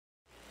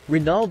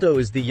Ronaldo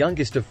is the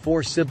youngest of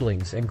 4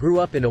 siblings and grew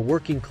up in a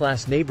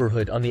working-class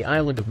neighborhood on the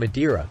island of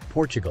Madeira,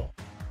 Portugal.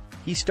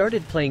 He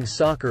started playing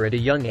soccer at a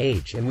young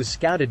age and was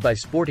scouted by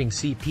Sporting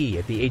CP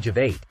at the age of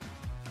 8.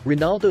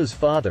 Ronaldo's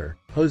father,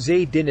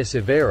 José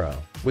Diniz Aveiro,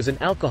 was an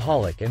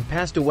alcoholic and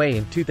passed away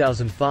in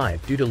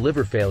 2005 due to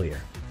liver failure.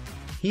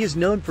 He is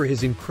known for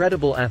his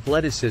incredible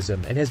athleticism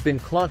and has been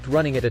clocked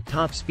running at a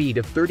top speed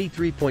of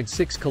 33.6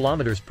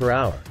 km per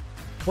hour,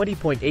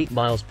 20.8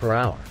 miles per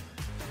hour.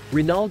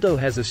 Ronaldo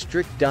has a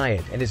strict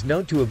diet and is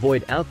known to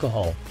avoid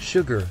alcohol,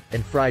 sugar,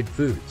 and fried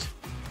foods.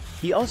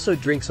 He also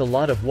drinks a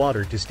lot of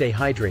water to stay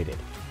hydrated.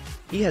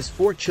 He has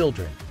 4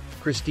 children,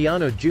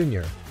 Cristiano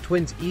Jr.,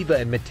 twins Eva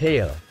and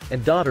Mateo,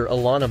 and daughter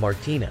Alana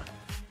Martina.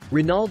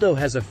 Ronaldo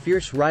has a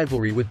fierce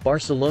rivalry with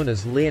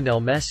Barcelona's Lionel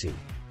Messi,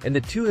 and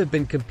the two have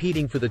been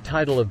competing for the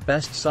title of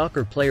best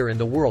soccer player in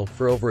the world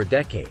for over a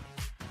decade.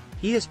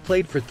 He has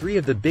played for 3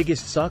 of the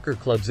biggest soccer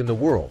clubs in the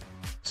world: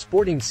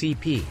 Sporting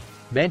CP,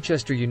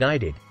 Manchester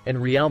United, and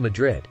Real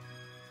Madrid.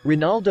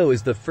 Ronaldo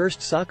is the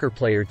first soccer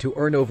player to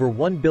earn over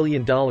 $1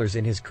 billion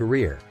in his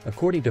career,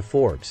 according to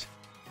Forbes.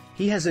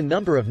 He has a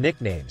number of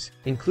nicknames,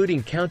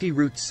 including County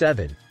Route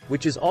 7,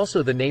 which is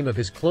also the name of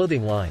his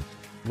clothing line,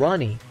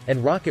 Ronnie,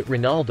 and Rocket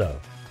Ronaldo,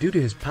 due to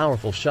his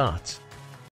powerful shots.